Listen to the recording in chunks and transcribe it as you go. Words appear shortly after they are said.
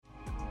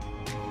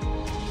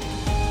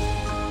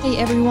Hey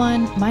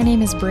everyone, my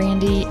name is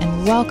Brandy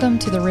and welcome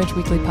to the Ridge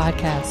Weekly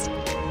Podcast.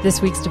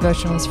 This week's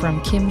devotional is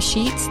from Kim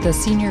Sheets, the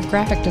senior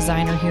graphic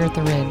designer here at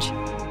the Ridge.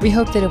 We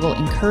hope that it will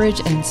encourage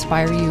and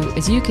inspire you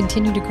as you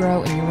continue to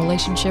grow in your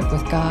relationship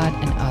with God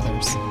and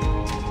others.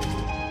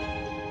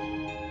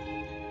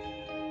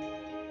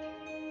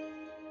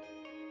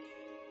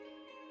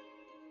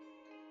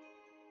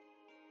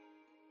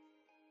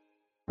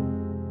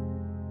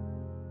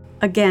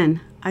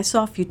 Again, I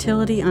saw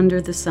futility under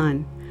the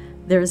sun.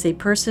 There is a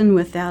person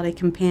without a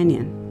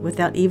companion,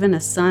 without even a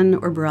son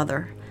or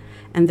brother.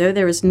 And though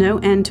there is no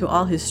end to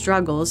all his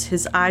struggles,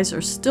 his eyes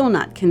are still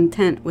not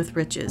content with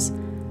riches.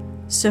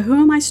 So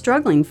who am I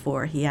struggling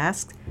for, he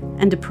asked,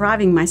 and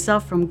depriving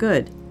myself from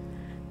good?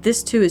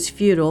 This too is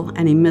futile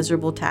and a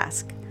miserable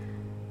task.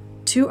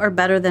 Two are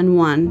better than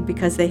one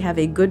because they have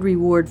a good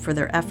reward for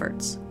their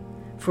efforts.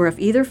 For if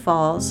either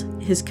falls,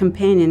 his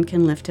companion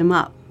can lift him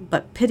up,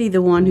 but pity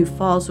the one who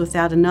falls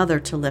without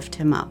another to lift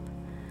him up.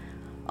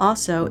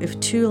 Also, if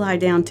two lie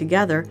down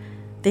together,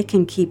 they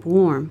can keep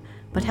warm,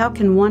 but how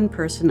can one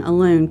person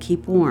alone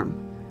keep warm?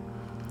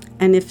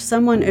 And if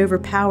someone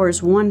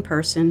overpowers one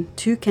person,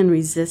 two can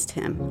resist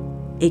him.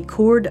 A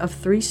cord of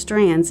 3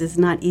 strands is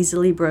not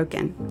easily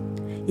broken.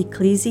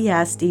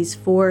 Ecclesiastes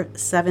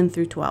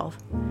 4:7-12.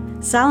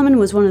 Solomon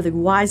was one of the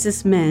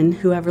wisest men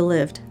who ever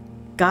lived.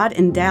 God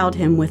endowed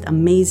him with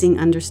amazing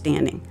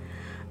understanding.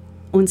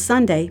 On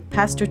Sunday,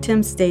 Pastor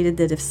Tim stated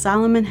that if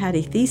Solomon had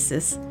a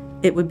thesis,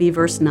 it would be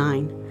verse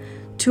 9.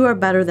 Two are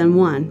better than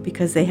one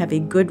because they have a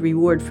good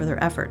reward for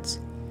their efforts.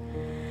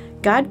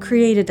 God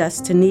created us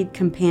to need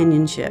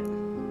companionship.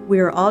 We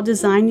are all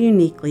designed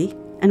uniquely,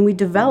 and we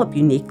develop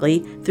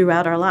uniquely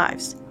throughout our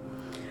lives.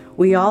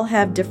 We all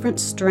have different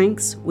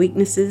strengths,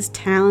 weaknesses,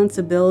 talents,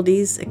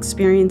 abilities,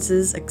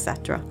 experiences,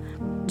 etc.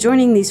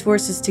 Joining these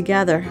forces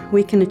together,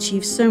 we can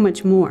achieve so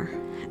much more.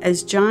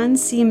 As John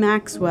C.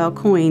 Maxwell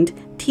coined,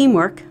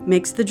 teamwork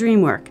makes the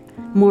dream work.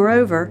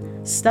 Moreover,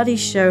 studies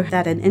show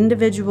that an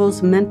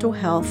individual's mental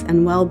health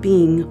and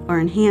well-being are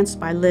enhanced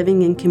by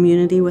living in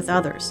community with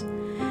others.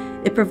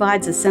 It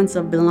provides a sense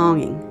of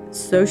belonging,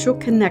 social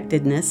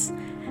connectedness,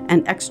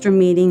 and extra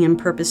meaning and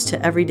purpose to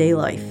everyday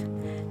life.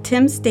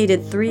 Tim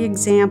stated 3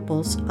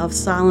 examples of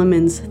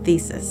Solomon's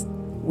thesis.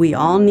 We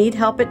all need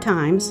help at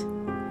times.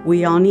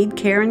 We all need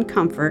care and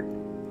comfort.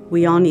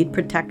 We all need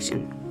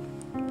protection.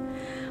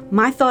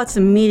 My thoughts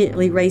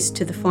immediately raced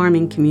to the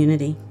farming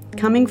community.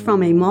 Coming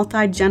from a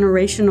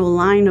multi-generational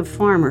line of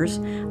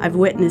farmers, I've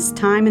witnessed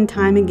time and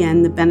time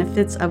again the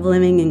benefits of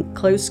living in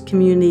close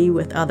community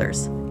with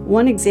others.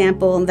 One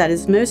example that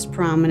is most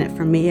prominent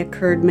for me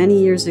occurred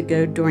many years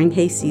ago during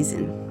hay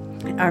season.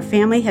 Our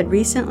family had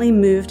recently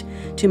moved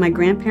to my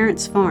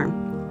grandparents' farm.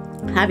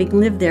 Having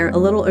lived there a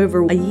little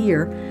over a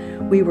year,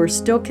 we were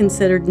still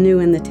considered new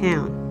in the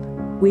town.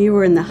 We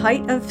were in the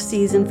height of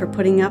season for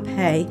putting up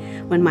hay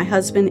when my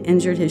husband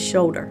injured his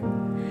shoulder,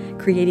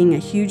 creating a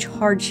huge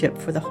hardship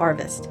for the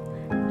harvest.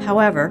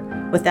 However,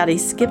 without a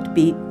skipped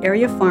beat,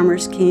 area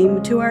farmers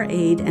came to our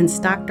aid and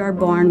stocked our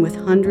barn with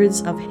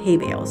hundreds of hay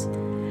bales.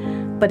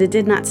 But it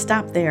did not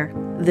stop there.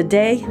 The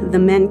day the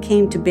men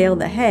came to bale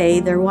the hay,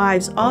 their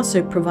wives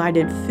also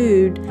provided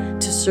food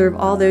to serve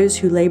all those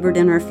who labored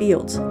in our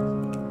fields.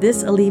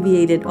 This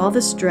alleviated all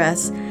the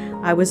stress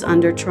I was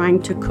under trying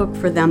to cook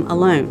for them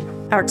alone.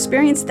 Our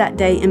experience that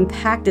day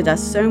impacted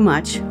us so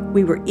much,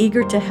 we were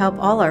eager to help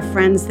all our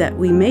friends that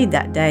we made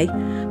that day,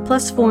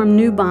 plus form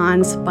new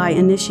bonds by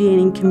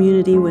initiating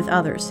community with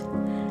others.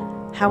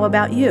 How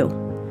about you?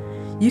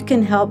 You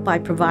can help by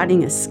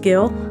providing a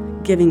skill,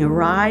 giving a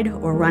ride,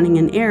 or running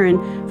an errand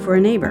for a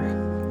neighbor.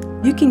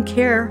 You can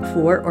care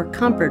for or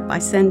comfort by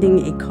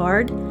sending a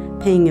card,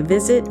 paying a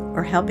visit,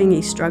 or helping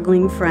a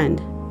struggling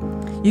friend.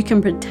 You can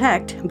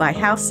protect by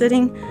house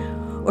sitting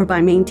or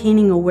by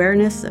maintaining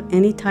awareness of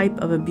any type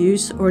of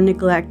abuse or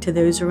neglect to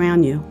those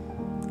around you.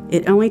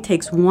 It only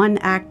takes one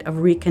act of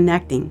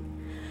reconnecting.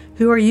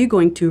 Who are you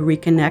going to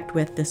reconnect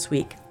with this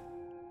week?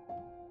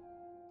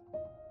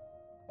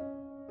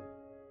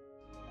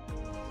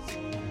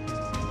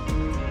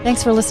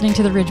 Thanks for listening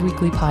to the Ridge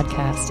Weekly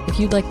Podcast. If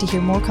you'd like to hear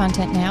more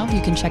content now,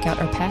 you can check out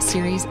our past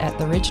series at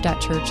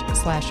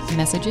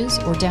theridge.church/messages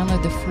or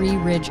download the free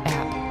Ridge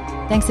app.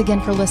 Thanks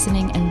again for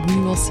listening, and we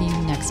will see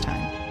you next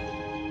time.